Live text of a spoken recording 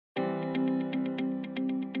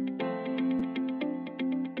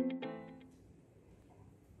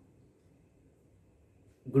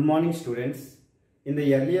Good morning students. In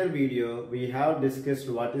the earlier video, we have discussed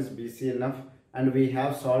what is BCNF and we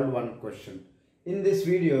have solved one question. In this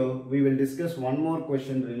video, we will discuss one more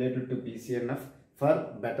question related to BCNF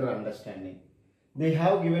for better understanding. They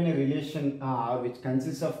have given a relation R which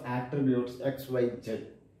consists of attributes X, Y, Z,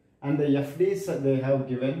 and the FDs they have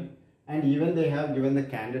given, and even they have given the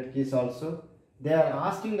candidate keys also. They are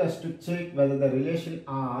asking us to check whether the relation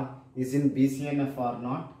R is in BCNF or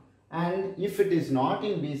not. And if it is not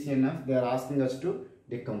in BCNF, they are asking us to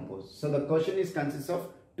decompose. So the question consists of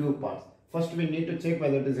two parts. First, we need to check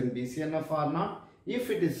whether it is in BCNF or not. If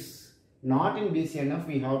it is not in BCNF,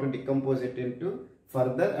 we have to decompose it into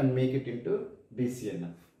further and make it into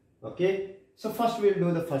BCNF. Okay. So first we will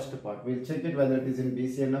do the first part. We will check it whether it is in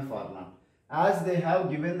BCNF or not. As they have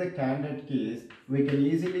given the candidate keys, we can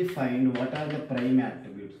easily find what are the prime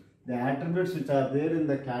attributes. The attributes which are there in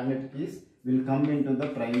the candidate keys will come into the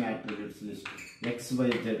prime attributes list. X, Y,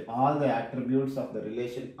 Z. All the attributes of the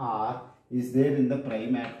relation R is there in the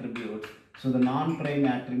prime attributes. So the non-prime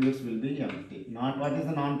attributes will be empty. What is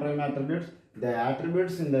the non-prime attributes? The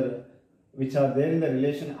attributes which are there in the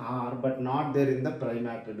relation R but not there in the prime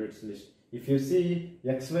attributes list. If you see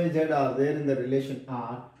X, Y, Z are there in the relation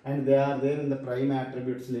R and they are there in the prime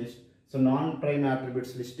attributes list. So non-prime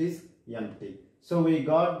attributes list is empty. So we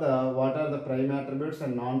got what are the prime attributes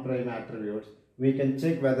and non-prime attributes. We can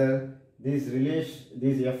check whether these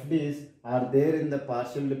FDs are there in the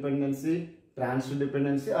partial dependency, transfer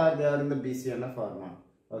dependency, or they are in the BCNF or not.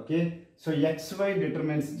 Okay. So XY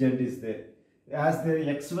determines Z is there. As the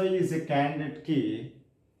XY is a candidate key,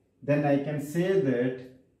 then I can say that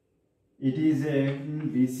it is a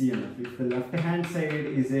BCNF. If the left hand side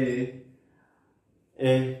is a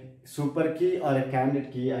super key or a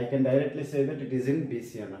candidate key, I can directly say that it is in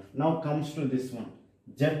BCNF. Now comes to this one.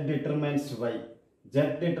 Z determines Y.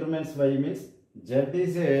 Z determines Y means Z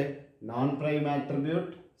is a non-prime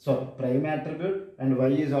attribute, prime attribute, and Y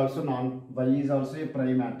is also a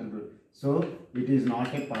prime attribute. So it is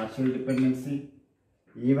not a partial dependency,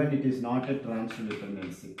 even it is not a transfer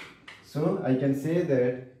dependency. So I can say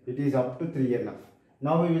that it is up to 3NF.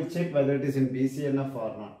 Now we will check whether it is in BCNF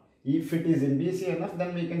or not. If it is in BCNF,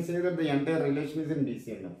 then we can say that the entire relation is in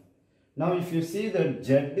BCNF. Now if you see that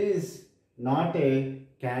Z is not a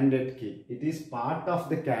candidate key, it is part of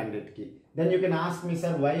the candidate key. Then you can ask me,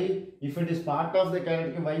 sir, why if it is part of the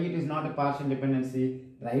candidate key, why it is not a partial dependency?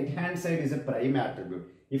 Right hand side is a prime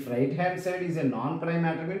attribute. If right hand side is a non-prime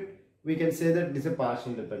attribute, we can say that it is a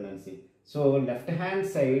partial dependency. So left hand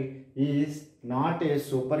side is not a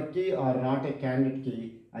super key or not a candidate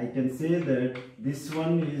key. I can say that this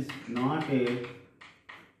one is not a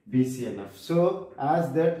BCNF. So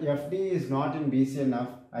as that FD is not in BCNF,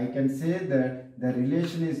 I can say that the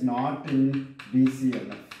relation is not in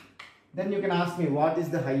BCNF. Then you can ask me, what is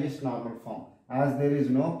the highest normal form? As there is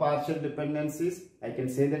no partial dependencies, I can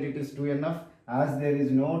say that it is 2NF. As there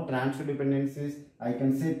is no transfer dependencies, I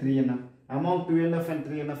can say 3NF. Among 2NF and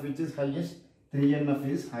 3NF, which is highest? 3NF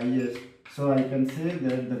is highest. So I can say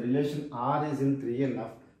that the relation R is in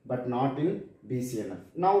 3NF but not in BCNF.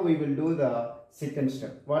 Now we will do the second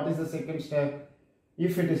step. What is the second step?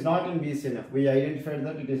 If it is not in BCNF, we identified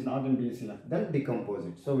that it is not in BCNF, then decompose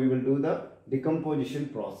it. So we will do the decomposition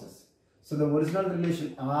process. So the original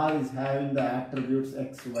relation R is having the attributes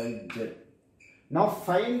X, Y, Z. Now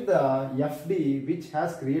find the FD which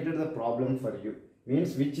has created the problem for you,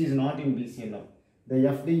 means which is not in BCNF. The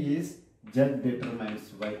FD is Z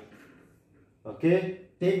determines Y. Okay,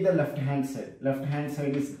 take the left hand side. Left hand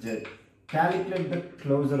side is Z. Calculate the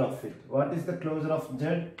closure of it. What is the closure of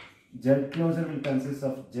Z? Z closure will consist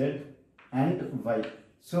of Z and Y.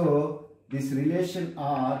 So this relation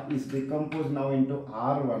R is decomposed now into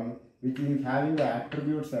R1, which is having the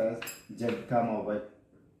attributes as Z comma Y.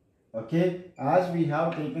 Okay, as we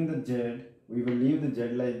have taken the Z, we will leave the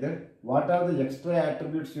Z like that. What are the extra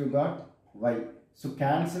attributes you got? Y. So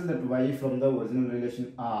cancel that Y from the original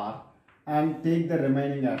relation R and take the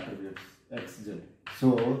remaining attributes X, Z.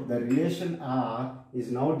 So the relation R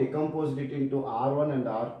is now decomposed it into R1 and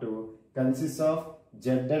R2, consists of Z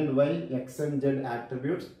and Y, X and Z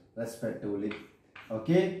attributes respectively.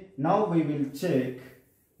 Okay, now we will check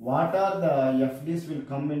what are the FDs will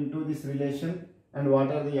come into this relation and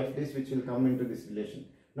what are the FDs which will come into this relation.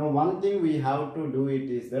 Now one thing we have to do it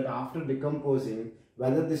is that after decomposing,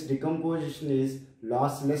 whether this decomposition is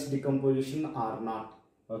lossless decomposition or not.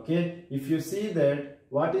 Okay, if you see that,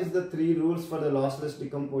 what is the three rules for the lossless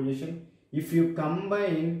decomposition? If you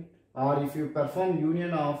combine or if you perform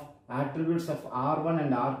union of attributes of R1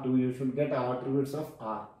 and R2, you should get attributes of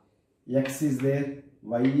R. X is there,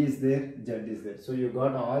 Y is there, Z is there. So you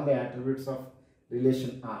got all the attributes of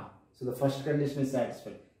relation R. So the first condition is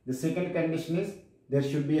satisfied. The second condition is there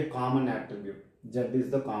should be a common attribute. Z is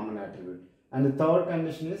the common attribute. And the third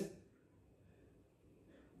condition is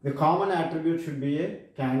the common attribute should be a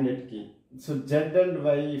candidate key. So Z and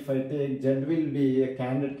Y, if I take, Z will be a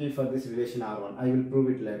candidate key for this relation R1. I will prove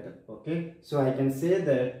it later. Okay. So I can say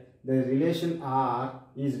that the relation R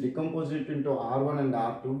is decomposed into R1 and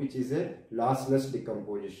R2, which is a lossless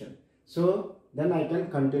decomposition. So then I can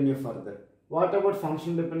continue further. What about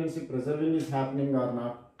functional dependency preserving is happening or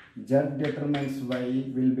not? Z determines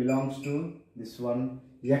Y will belongs to this one.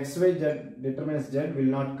 XY Z determines Z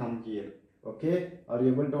will not come here. Okay, are you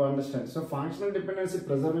able to understand? So functional dependency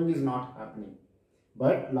preserving is not happening,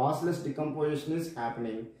 but lossless decomposition is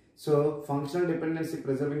happening. So functional dependency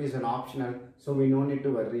preserving is an optional, so we no need to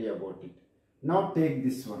worry about it. Now take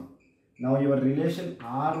this one. Now your relation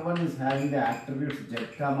R1 is having the attributes Z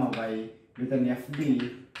comma Y with an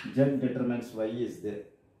FD, Z determines Y is there.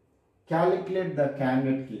 Calculate the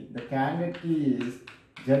candidate key. The candidate key is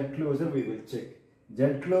Z closer, we will check.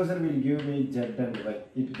 Z closer will give me Z and Y.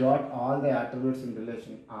 It got all the attributes in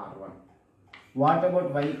relation R1. What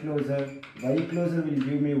about Y closer? Y closer will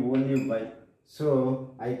give me only Y.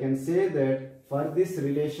 So I can say that for this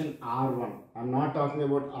relation R1, I am not talking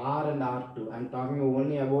about R and R2. I am talking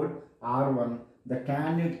only about R1. The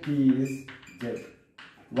candidate key is Z.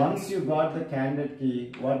 Once you got the candidate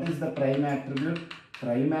key, what is the prime attribute?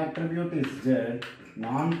 Prime attribute is Z.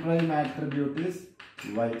 Non-prime attribute is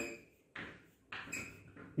Y.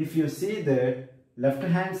 If you see that left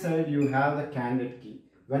hand side you have the candidate key.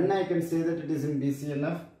 When I can say that it is in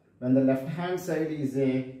BCNF, when the left hand side is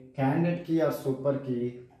a candidate key or super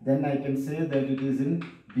key, then I can say that it is in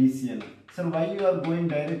BCNF. So why you are going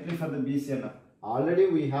directly for the BCNF? Already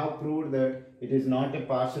we have proved that it is not a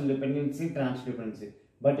partial dependency, transdependency.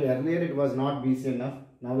 But earlier it was not BCNF,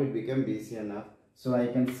 now it became BCNF. So I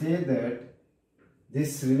can say that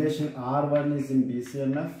this relation R1 is in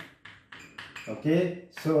BCNF. Okay,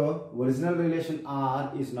 so original relation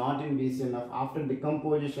R is not in BCNF. After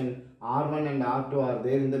decomposition, R1 and R2 are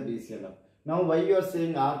there in the BCNF. Now why you are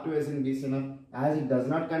saying R2 is in BCNF? As it does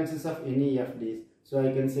not consist of any FDs, so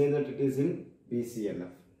I can say that it is in BCNF.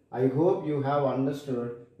 I hope you have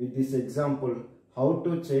understood with this example how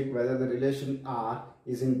to check whether the relation R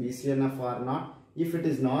is in BCNF or not. If it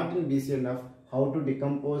is not in BCNF, how to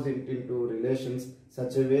decompose it into relations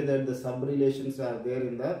such a way that the sub-relations are there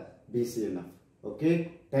in the BCNF.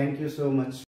 Okay, thank you so much.